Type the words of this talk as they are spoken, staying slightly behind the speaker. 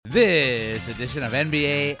This edition of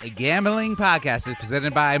NBA Gambling Podcast is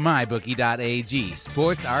presented by MyBookie.ag.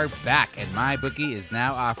 Sports are back, and MyBookie is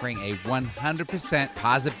now offering a 100%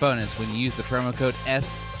 deposit bonus when you use the promo code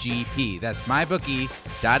SGP. That's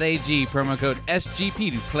MyBookie.ag, promo code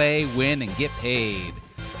SGP to play, win, and get paid.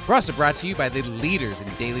 We're also brought to you by the leaders in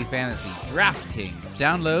daily fantasy, DraftKings.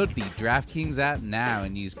 Download the DraftKings app now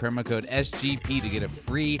and use promo code SGP to get a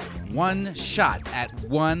free one shot at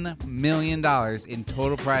 $1 million in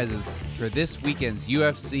total prizes for this weekend's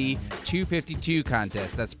UFC 252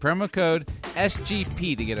 contest. That's promo code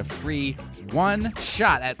SGP to get a free one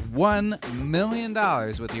shot at $1 million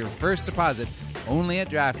with your first deposit only at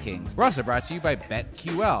DraftKings. We're also brought to you by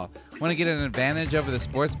BetQL. Want to get an advantage over the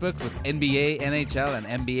sportsbook with NBA, NHL, and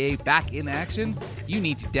NBA back in action? You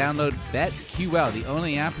need to download BetQL, the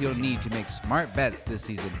only app you'll need to make smart bets this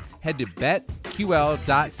season. Head to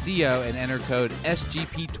betql.co and enter code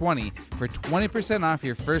SGP20 for 20% off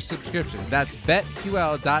your first subscription. That's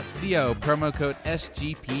betql.co, promo code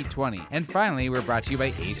SGP20. And finally, we're brought to you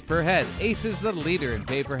by Ace Per Head. Ace is the leader in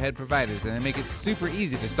pay-per-head providers, and they make it super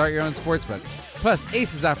easy to start your own sportsbook. Plus,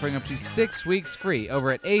 Ace is offering up to 6 weeks free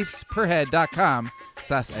over at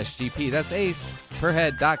aceperhead.com/SGP. That's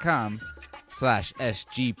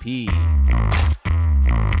aceperhead.com/SGP.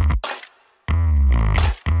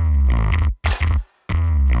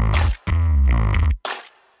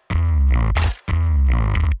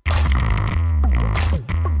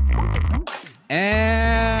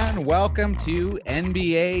 And welcome to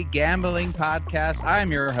NBA Gambling Podcast. I'm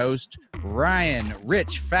your host, Ryan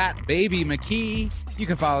Rich Fat Baby McKee. You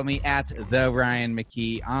can follow me at the Ryan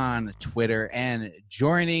McKee on Twitter. And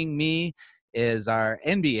joining me is our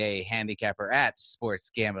NBA handicapper at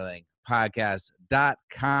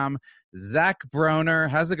sportsgamblingpodcast.com, Zach Broner.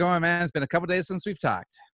 How's it going, man? It's been a couple days since we've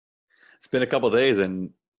talked. It's been a couple of days,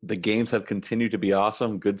 and the games have continued to be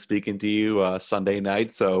awesome. Good speaking to you Sunday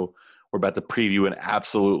night. So we're about to preview an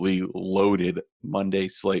absolutely loaded Monday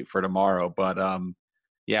slate for tomorrow. But,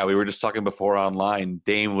 yeah, we were just talking before online.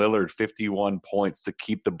 Dame Lillard, 51 points to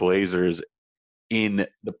keep the Blazers in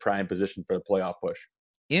the prime position for the playoff push.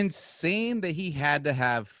 Insane that he had to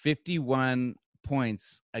have 51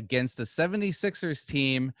 points against the 76ers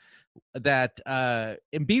team that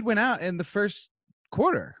Embiid went out in the first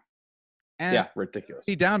quarter. And yeah, ridiculous.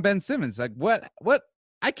 He down Ben Simmons. Like, what?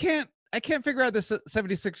 I can't figure out this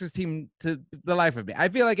 76ers team to the life of me. I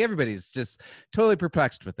feel like everybody's just totally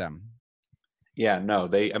perplexed with them. Yeah, no,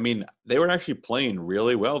 they were actually playing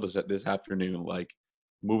really well this afternoon, like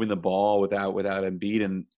moving the ball without Embiid,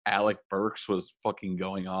 and Alec Burks was fucking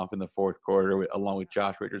going off in the fourth quarter along with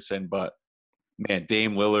Josh Richardson. But man,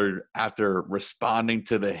 Dame Lillard, after responding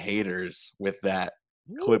to the haters with that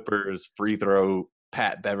Clippers free throw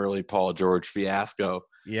Pat Beverly Paul George fiasco,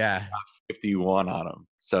 51 on him.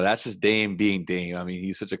 So that's just Dame being Dame. I mean,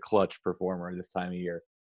 he's such a clutch performer this time of year.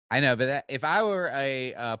 I know, but if I were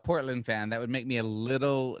a Portland fan, that would make me a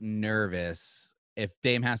little nervous if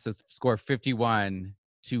Dame has to score 51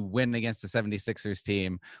 to win against the 76ers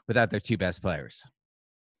team without their two best players.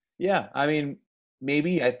 Yeah, I mean,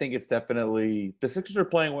 maybe. I think it's definitely – the Sixers are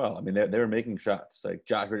playing well. I mean, they were making shots. Like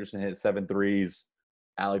Josh Richardson hit 7 threes.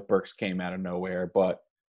 Alec Burks came out of nowhere. But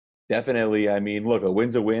definitely, I mean, look, a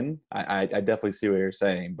win's a win. I definitely see what you're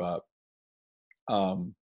saying. But,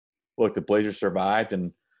 look, the Blazers survived,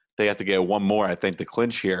 and they have to get one more, I think, to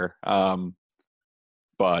clinch here.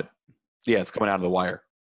 But, yeah, it's coming out of the wire.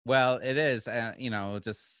 Well, it is.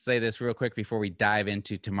 Just say this real quick before we dive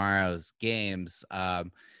into tomorrow's games.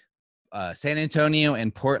 San Antonio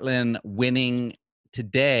and Portland winning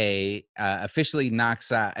today officially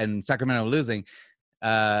knocks out, and Sacramento losing.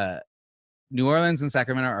 New Orleans and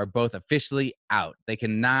Sacramento are both officially out. They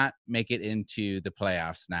cannot make it into the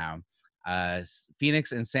playoffs now.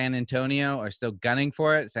 Phoenix and San Antonio are still gunning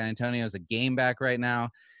for it. San Antonio is a game back right now.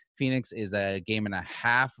 Phoenix is a game and a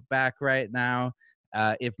half back right now.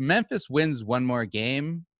 If Memphis wins one more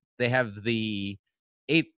game, they have a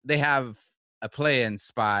play-in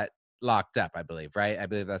spot locked up, I believe, right? I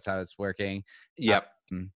believe that's how it's working. Yep.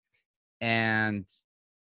 And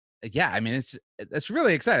yeah, I mean, it's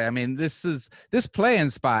really exciting. I mean, this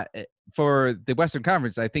play-in spot for the Western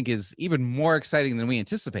Conference, I think, is even more exciting than we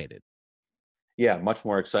anticipated. Yeah, much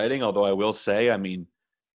more exciting. Although I will say, I mean,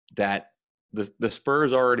 that the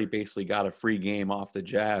Spurs already basically got a free game off the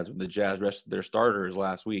Jazz when the Jazz rested their starters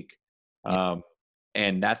last week. And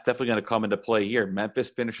that's definitely going to come into play here.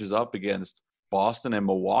 Memphis finishes up against Boston and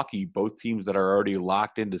Milwaukee, both teams that are already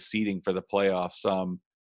locked into seeding for the playoffs.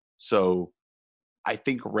 So I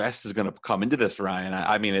think rest is going to come into this, Ryan.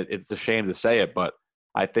 I mean, it's a shame to say it, but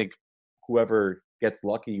I think whoever gets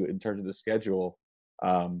lucky in terms of the schedule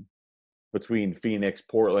between Phoenix,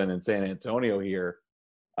 Portland, and San Antonio here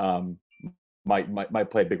um, might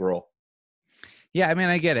play a big role. Yeah, I mean,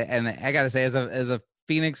 I get it, and I gotta say, as a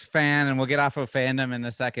Phoenix fan, and we'll get off of fandom in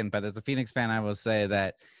a second, but as a Phoenix fan, I will say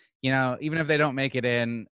that, even if they don't make it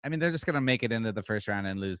in, I mean, they're just gonna make it into the first round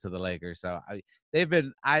and lose to the Lakers. So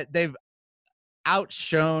they've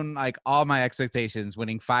outshone like all my expectations,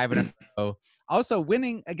 winning 5 in a row, also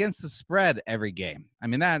winning against the spread every game. I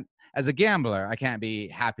mean, that as a gambler, I can't be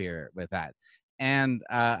happier with that. And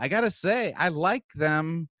I gotta say, I like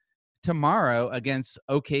them tomorrow against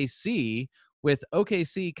OKC, with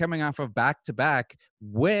OKC coming off of back-to-back,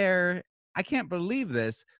 where I can't believe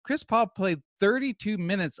this. Chris Paul played 32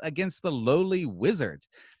 minutes against the lowly Wizard.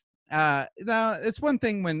 Now it's one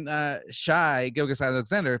thing when Shai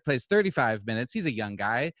Gilgeous-Alexander plays 35 minutes. He's a young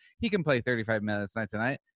guy. He can play 35 minutes night to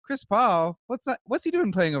night. Chris Paul, what's he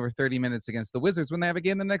doing playing over 30 minutes against the Wizards when they have a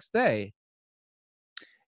game the next day?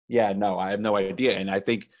 Yeah, no, I have no idea. And I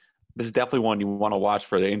think this is definitely one you want to watch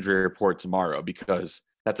for the injury report tomorrow, because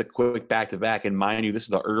that's a quick back-to-back. And mind you, this is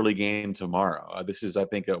the early game tomorrow. This is, I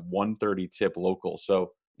think, a 1:30 tip local.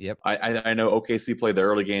 So Yep. I know OKC played the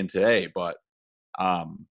early game today, but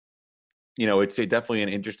it's definitely an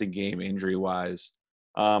interesting game injury-wise.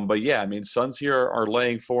 But yeah, I mean, Suns here are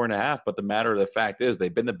laying 4.5, but the matter of the fact is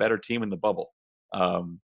they've been the better team in the bubble.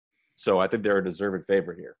 So I think they're a deserved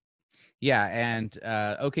favorite here. Yeah, and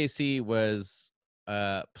OKC was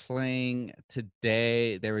playing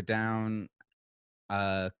today. They were down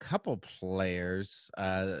a couple players.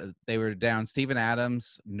 They were down Steven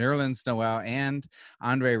Adams, Nerlens Noel, and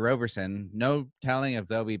Andre Roberson. No telling if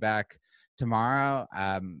they'll be back tomorrow.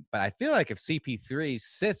 But I feel like if CP3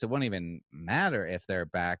 sits, it won't even matter if they're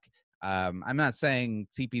back. I'm not saying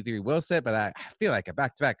CP3 will sit, but I feel like a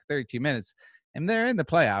back-to-back 32 minutes, and they're in the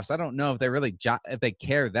playoffs. I don't know if they really if they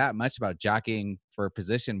care that much about jockeying for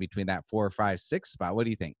position between that 4, 5, 6 spot. What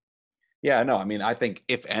do you think? Yeah, no, I mean, I think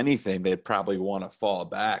if anything, they'd probably want to fall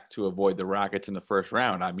back to avoid the Rockets in the first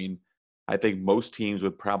round. I mean, I think most teams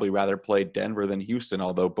would probably rather play Denver than Houston,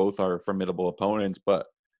 although both are formidable opponents. But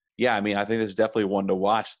yeah, I mean, I think this is definitely one to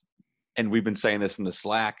watch. And we've been saying this in the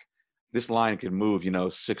Slack. This line could move,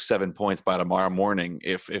 6, 7 points by tomorrow morning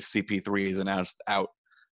if CP3 is announced out.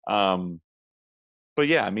 But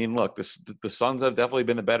yeah, I mean, look, the Suns have definitely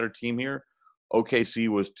been the better team here. OKC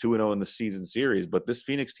was 2-0 in the season series, but this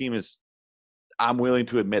Phoenix team is, I'm willing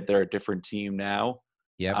to admit, they're a different team now.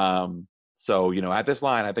 Yep. So, at this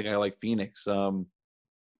line, I think I like Phoenix.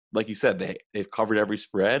 Like you said, they've covered every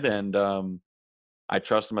spread, and I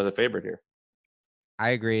trust them as a favorite here.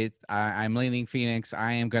 I agree. I'm leaning Phoenix.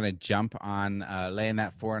 I am going to jump on laying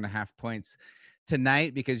that 4.5 points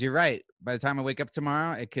tonight, because you're right. By the time I wake up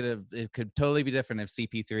tomorrow, it could totally be different if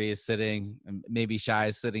CP3 is sitting, maybe Shai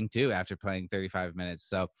is sitting too after playing 35 minutes.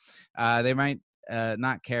 So they might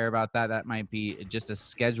not care about that. That might be just a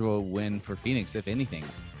schedule win for Phoenix, if anything.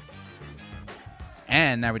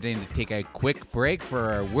 And now we're going to take a quick break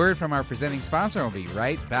for a word from our presenting sponsor. We'll be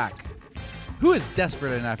right back. Who is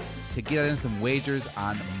desperate enough to get in some wagers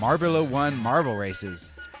on Marble 01 marble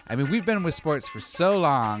races? I mean, we've been with sports for so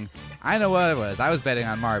long. I know what it was. I was betting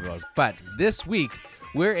on marbles. But this week,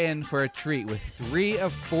 we're in for a treat with 3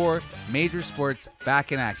 of 4 major sports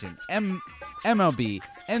back in action. MLB,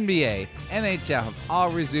 NBA, NHL have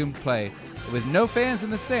all resumed play with no fans in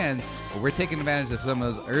the stands, but we're taking advantage of some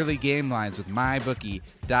of those early game lines with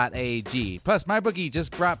MyBookie.ag. Plus, MyBookie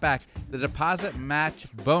just brought back the deposit match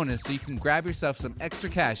bonus, so you can grab yourself some extra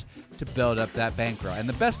cash to build up that bankroll. And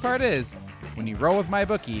the best part is, when you roll with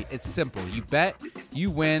MyBookie, it's simple. You bet, you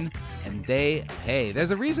win, and they pay.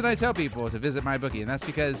 There's a reason I tell people to visit MyBookie, and that's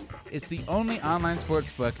because it's the only online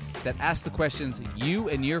sports book that asks the questions you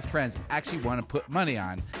and your friends actually want to put money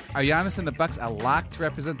on. Are Giannis and the Bucks a lock to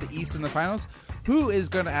represent the East in the finals? Who is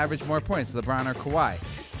going to average more points, LeBron or Kawhi?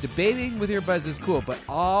 Debating with your buzz is cool, but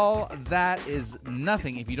all that is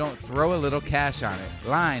nothing if you don't throw a little cash on it.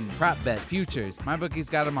 Line, prop bet, futures, MyBookie's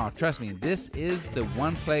got them all. Trust me, this is the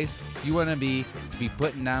one place you want to be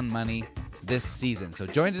putting down money this season. So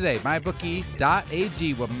join today.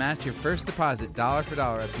 MyBookie.ag will match your first deposit dollar for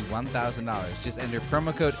dollar up to $1,000. Just enter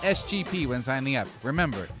promo code SGP when signing up.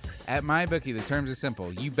 Remember, at MyBookie, the terms are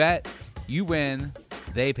simple. You bet, you win,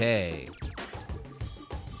 they pay.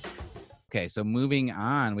 Okay, so moving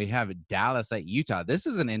on, we have Dallas at Utah. This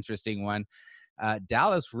is an interesting one.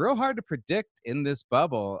 Dallas, real hard to predict in this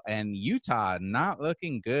bubble, and Utah not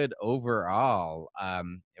looking good overall.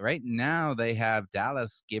 Right now, they have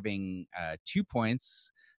Dallas giving 2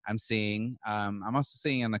 points. I'm seeing. I'm also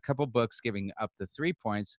seeing in a couple books giving up to 3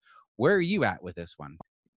 points. Where are you at with this one?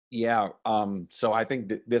 Yeah. So I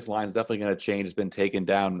think this line's definitely going to change. It's been taken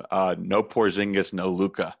down. No Porzingis, no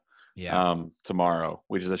Luka Yeah. tomorrow,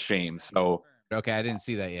 which is a shame. So Okay, I didn't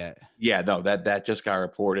see that yet. yeah, no, that just got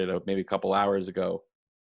reported maybe a couple hours ago.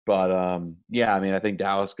 But yeah, I mean, I think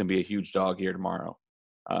Dallas can be a huge dog here tomorrow,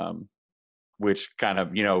 which kind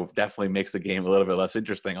of definitely makes the game a little bit less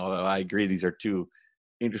interesting. Although I agree, these are two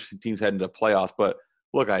interesting teams heading to playoffs. But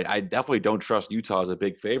look, I definitely don't trust Utah as a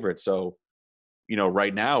big favorite. So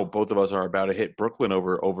right now, both of us are about to hit Brooklyn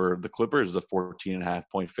over the Clippers as a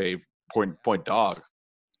 14.5 point dog.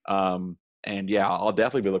 And yeah, I'll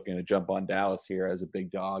definitely be looking to jump on Dallas here as a big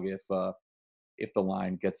dog if the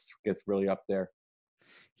line gets really up there.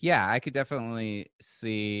 Yeah, I could definitely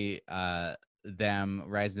see them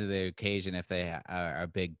rising to the occasion if they are a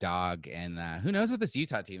big dog. And who knows with this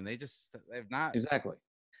Utah team? Exactly.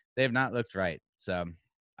 They have not looked right. So,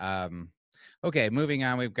 okay, moving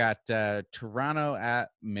on. We've got Toronto at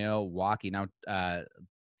Milwaukee. Now,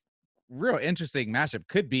 real interesting matchup.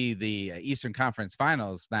 Could be the Eastern Conference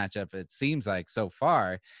Finals matchup, it seems like so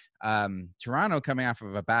far. Toronto coming off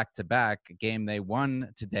of a back-to-back game they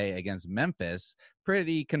won today against Memphis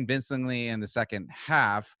pretty convincingly in the second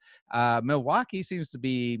half. Milwaukee seems to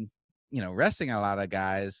be, resting a lot of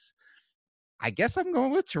guys. I guess I'm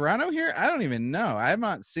going with Toronto here. I don't even know. I'm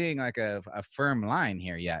not seeing like a firm line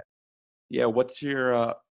here yet. Yeah, what's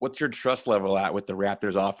your trust level at with the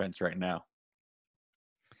Raptors offense right now?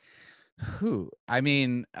 I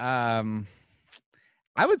mean, I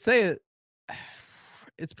would say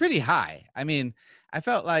it's pretty high. I mean, I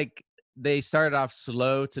felt like they started off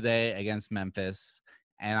slow today against Memphis,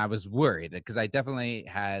 and I was worried because I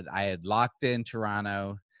had locked in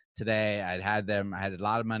Toronto today. I had a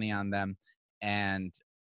lot of money on them, and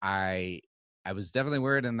I was definitely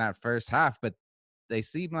worried in that first half, but they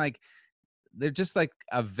seem like they're just like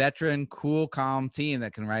a veteran, cool, calm team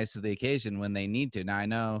that can rise to the occasion when they need to. Now I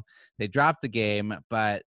know they dropped the game,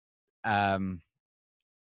 but I don't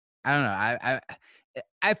know.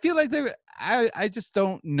 I feel like I just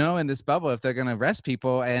don't know in this bubble if they're going to rest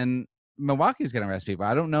people, and Milwaukee's going to rest people.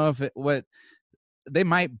 I don't know what they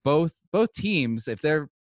might both teams, if they're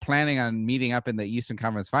planning on meeting up in the Eastern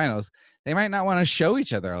Conference Finals, they might not want to show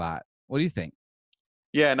each other a lot. What do you think?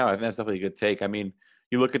 Yeah, no, I think that's definitely a good take. I mean,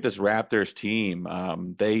 you look at this Raptors team,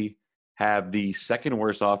 they have the second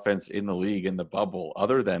worst offense in the league in the bubble,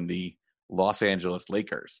 other than the Los Angeles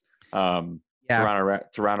Lakers. Yeah.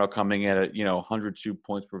 Toronto coming in at 102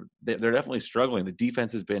 points per. They're definitely struggling. The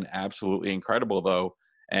defense has been absolutely incredible, though,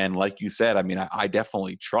 and like you said, I mean, I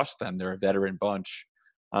definitely trust them. They're a veteran bunch,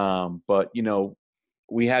 but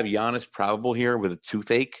we have Giannis probable here with a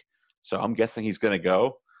toothache, so I'm guessing he's going to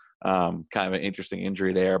go. Kind of an interesting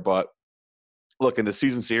injury there, but look, in the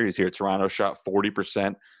season series here, Toronto shot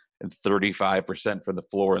 40% and 35% from the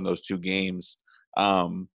floor in those two games.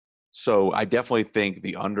 So I definitely think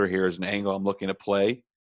the under here is an angle I'm looking to play.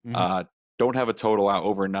 Mm-hmm. Don't have a total out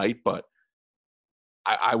overnight, but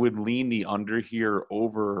I would lean the under here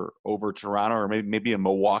over Toronto, or maybe a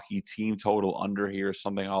Milwaukee team total under here is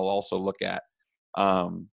something I'll also look at,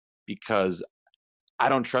 because I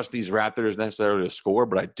don't trust these Raptors necessarily to score,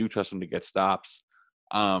 but I do trust them to get stops.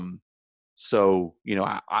 So,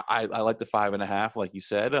 I like the 5.5, like you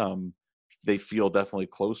said. They feel definitely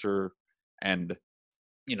closer, and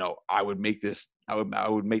I would make this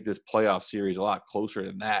playoff series a lot closer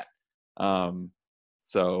than that.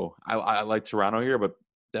 So I like Toronto here, but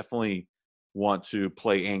definitely want to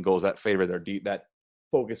play angles that favor that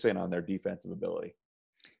focus in on their defensive ability.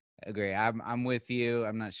 Agree. I'm with you.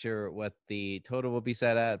 I'm not sure what the total will be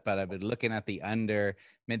set at, but I've been looking at the under.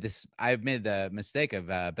 I've made the mistake of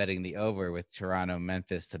betting the over with Toronto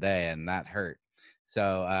Memphis today, and that hurt.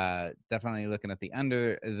 So definitely looking at the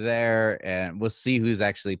under there, and we'll see who's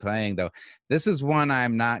actually playing. Though this is one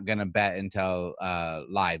I'm not gonna bet until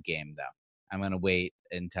live game. Though I'm gonna wait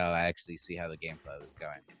until I actually see how the game flow is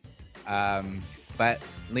going. But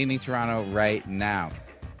leaning Toronto right now.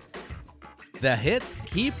 The hits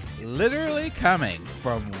keep literally coming.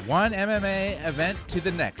 From one MMA event to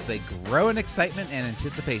the next, they grow in excitement and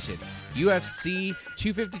anticipation. UFC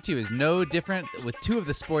 252 is no different, with two of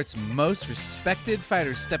the sport's most respected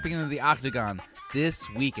fighters stepping into the octagon this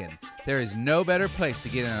weekend. There is no better place to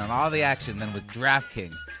get in on all the action than with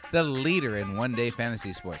DraftKings, the leader in one-day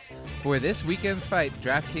fantasy sports. For this weekend's fight,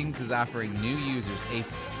 DraftKings is offering new users a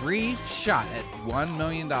free shot at $1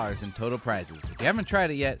 million in total prizes. If you haven't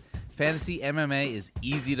tried it yet, Fantasy MMA is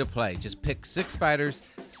easy to play. Just pick 6 fighters,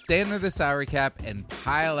 stay under the salary cap, and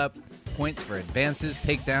pile up points for advances,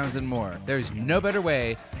 takedowns, and more. There's no better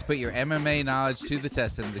way to put your MMA knowledge to the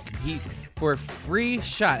test and to compete for a free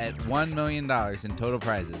shot at $1 million in total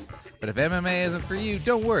prizes. But if MMA isn't for you,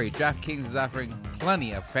 don't worry. DraftKings is offering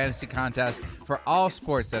plenty of fantasy contests for all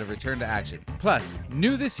sports that have returned to action. Plus,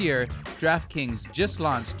 new this year, DraftKings just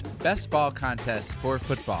launched Best Ball contests for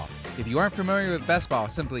football. If you aren't familiar with Best Ball,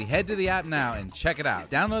 simply head to the app now and check it out.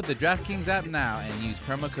 Download the DraftKings app now and use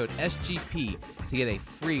promo code SGP to get a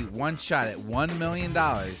free one shot at $1 million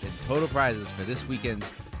in total prizes for this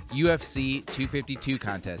weekend's UFC 252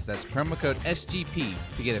 contest. That's promo code SGP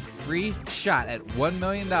to get a free shot at $1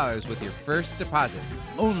 million with your first deposit.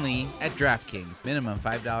 Only at DraftKings. Minimum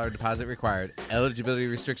 $5 deposit required. Eligibility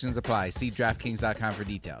restrictions apply. See DraftKings.com for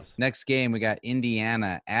details. Next game, we got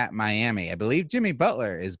Indiana at Miami. I believe Jimmy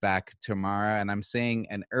Butler is back tomorrow, and I'm seeing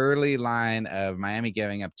an early line of Miami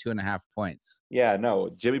giving up 2.5 points. Yeah, no,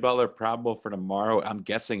 Jimmy Butler probable for tomorrow. I'm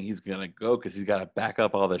guessing he's going to go because he's got to back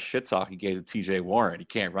up all the shit talk he gave to TJ Warren. He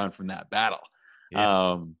can't run from that battle.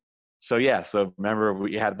 Yeah. So remember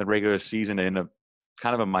we had the regular season in a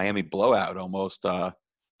kind of a Miami blowout almost.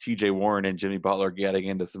 TJ Warren and Jimmy Butler getting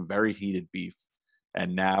into some very heated beef.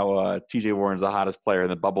 And now TJ Warren's the hottest player in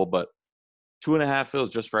the bubble, but 2.5 feels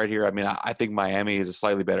just right here. I mean, I think Miami is a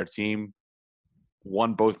slightly better team.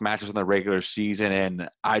 Won both matches in the regular season, and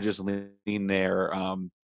I just lean there.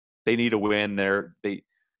 They need a win. They've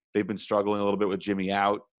been struggling a little bit with Jimmy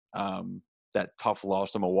out. That tough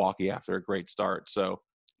loss to Milwaukee after a great start. So,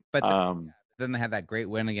 but then they had that great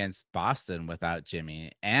win against Boston without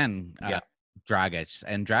Jimmy and Dragic.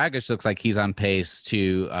 And Dragic looks like he's on pace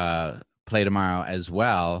to play tomorrow as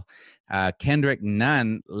well. Kendrick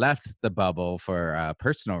Nunn left the bubble for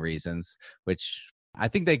personal reasons, which I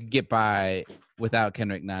think they could get by without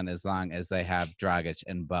Kendrick Nunn as long as they have Dragic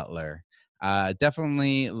and Butler.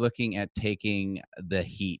 Definitely looking at taking the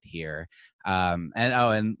heat here.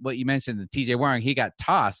 And what you mentioned, the TJ Warren, he got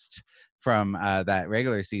tossed from that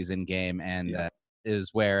regular season game, and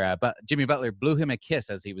is where Jimmy Butler blew him a kiss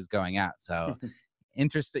as he was going out. So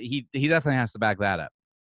interesting. He definitely has to back that up.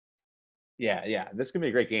 Yeah. This can be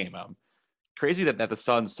a great game. Crazy that the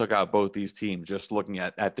Suns took out both these teams just looking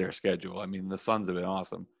at their schedule. I mean, the Suns have been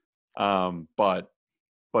awesome.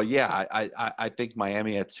 But yeah, I think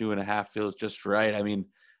Miami at 2.5 feels just right. I mean,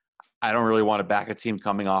 I don't really want to back a team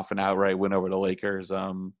coming off an outright win over the Lakers.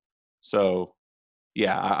 So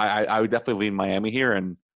yeah, I would definitely lean Miami here,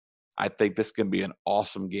 and I think this can be an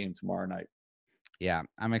awesome game tomorrow night. Yeah,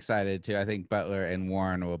 I'm excited too. I think Butler and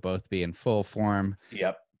Warren will both be in full form.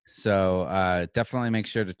 Yep. So definitely make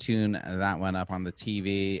sure to tune that one up on the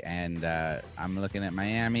TV. And I'm looking at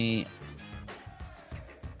Miami.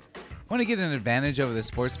 Want to get an advantage over the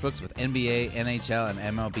sports books with NBA, NHL, and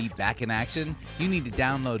MLB back in action? You need to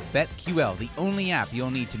download BetQL, the only app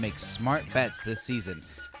you'll need to make smart bets this season.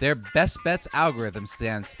 Their best bets algorithm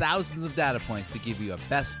scans thousands of data points to give you a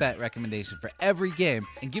best bet recommendation for every game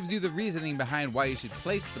and gives you the reasoning behind why you should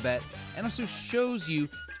place the bet, and also shows you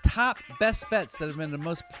top best bets that have been the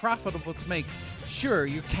most profitable to make sure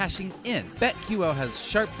you're cashing in. BetQL has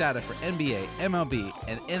sharp data for NBA, MLB,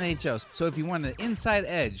 and NHL, so if you want an inside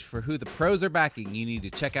edge for who the pros are backing, you need to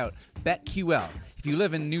check out BetQL. If you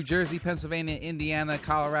live in New Jersey, Pennsylvania, Indiana,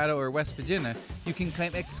 Colorado, or West Virginia, you can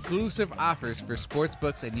claim exclusive offers for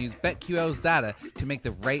sportsbooks and use BetQL's data to make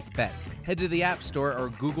the right bet. Head to the App Store or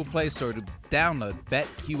Google Play Store to download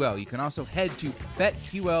BetQL. You can also head to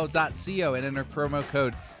betql.co and enter promo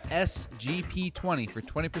code SGP20 for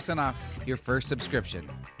 20% off your first subscription.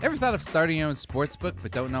 Ever thought of starting your own sportsbook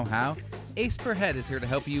but don't know how? Ace Per Head is here to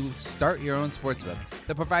help you start your own sportsbook.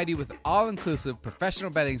 They'll provide you with an all-inclusive professional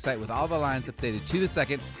betting site with all the lines updated to the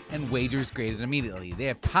second and wagers graded immediately. They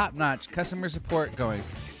have top-notch customer support going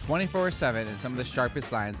 24/7 and some of the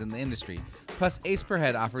sharpest lines in the industry. Plus, Ace Per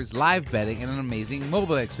Head offers live betting and an amazing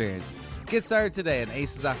mobile experience. Get started today, and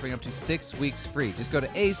Ace is offering up to 6 weeks free. Just go to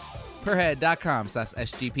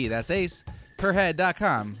aceperhead.com/SGP. That's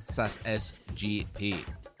aceperhead.com/SGP.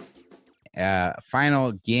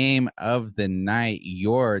 Final game of the night,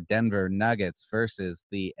 your Denver Nuggets versus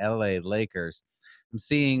the LA Lakers. I'm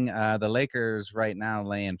seeing the Lakers right now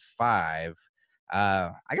laying 5.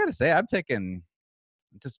 I got to say, I'm taking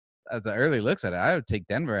just the early looks at it. I would take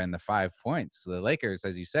Denver and the 5 points. The Lakers,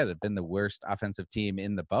 as you said, have been the worst offensive team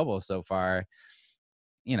in the bubble so far.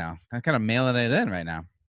 You know, I'm kind of mailing it in right now.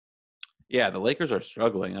 Yeah, the Lakers are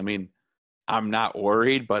struggling. I mean, I'm not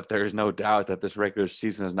worried, but there's no doubt that this regular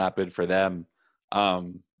season has not been for them.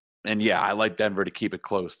 And yeah, I like Denver to keep it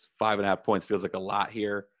close. 5.5 points feels like a lot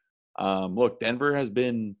here. Look, Denver has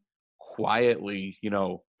been quietly,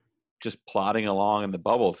 just plodding along in the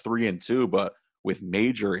bubble, 3-2, but with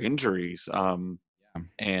major injuries.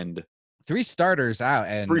 And 3 starters out.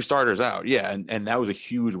 And 3 starters out, yeah, and that was a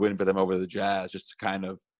huge win for them over the Jazz, just to kind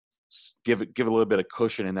of give a little bit of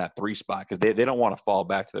cushion in that 3 spot, because they don't want to fall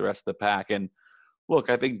back to the rest of the pack. And look,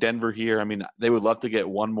 I think Denver here, I mean, they would love to get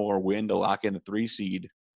one more win to lock in the 3 seed,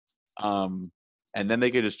 and then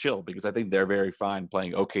they could just chill, because I think they're very fine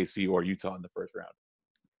playing OKC or Utah in the first round.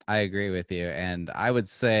 I agree with you, and I would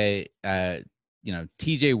say,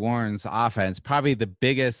 TJ Warren's offense probably the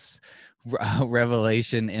biggest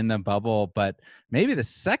revelation in the bubble, but maybe the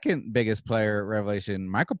second biggest player revelation,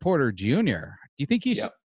 Michael Porter Jr. Do you think he should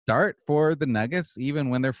start for the Nuggets even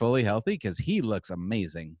when they're fully healthy? Because he looks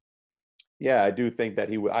amazing. Yeah, I do think that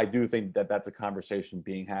I do think that that's a conversation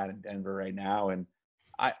being had in Denver right now, and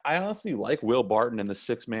I honestly like Will Barton in the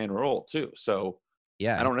 6-man role too. So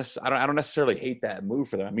yeah, I don't necessarily hate that move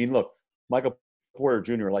for them. I mean, look, Michael Porter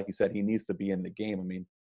Jr., like you said, he needs to be in the game. I mean,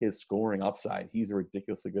 his scoring upside, he's a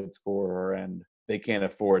ridiculously good scorer, and they can't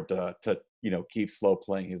afford to keep slow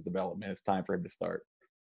playing his development. It's time for him to start.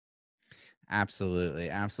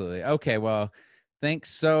 Absolutely. Okay, well,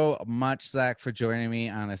 thanks so much, Zach, for joining me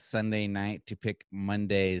on a Sunday night to pick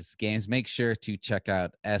Monday's games. Make sure to check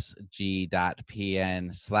out sg.pn/NBA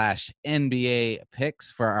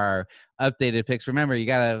picks for our updated picks. Remember, you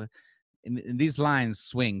gotta. These lines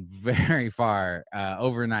swing very far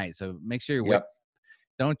overnight, so make sure you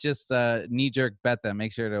don't just knee-jerk bet them.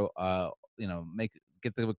 Make sure to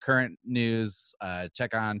get the current news.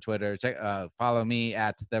 Check on Twitter. Follow me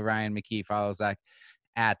at the Ryan McKee. Follow Zach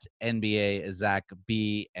at NBA Zach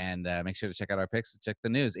B, and make sure to check out our picks. Check the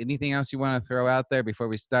news. Anything else you want to throw out there before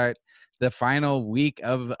we start the final week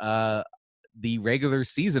of the regular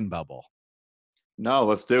season bubble? No,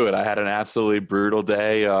 let's do it. I had an absolutely brutal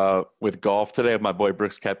day with golf today. My boy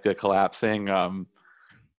Brooks Koepka collapsing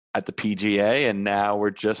at the PGA, and now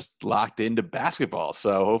we're just locked into basketball.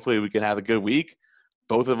 So hopefully we can have a good week.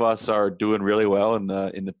 Both of us are doing really well in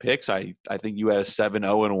the picks. I think you had a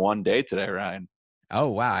 7-0-1 day today, Ryan. Oh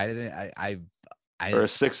wow! Or a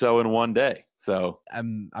 6-0-1 day. So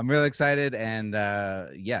I'm really excited, and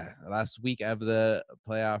last week of the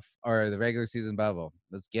playoff or the regular season bubble.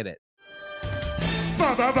 Let's get it.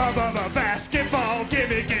 Basketball,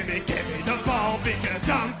 gimme the ball because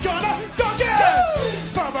I'm gonna dunk it!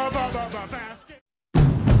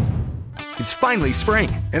 It's finally spring,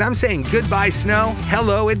 and I'm saying goodbye snow,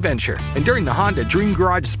 hello adventure. And during the Honda Dream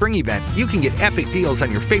Garage Spring Event, you can get epic deals on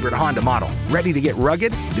your favorite Honda model. Ready to get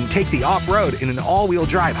rugged? Then take the off-road in an all-wheel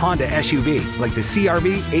drive Honda SUV like the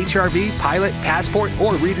CR-V, HR-V, Pilot, Passport,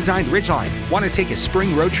 or redesigned Ridgeline. Want to take a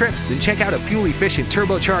spring road trip? Then check out a fuel-efficient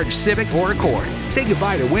turbocharged Civic or Accord. Say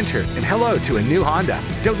goodbye to winter and hello to a new Honda.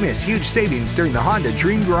 Don't miss huge savings during the Honda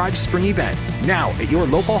Dream Garage Spring Event. Now at your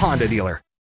local Honda dealer.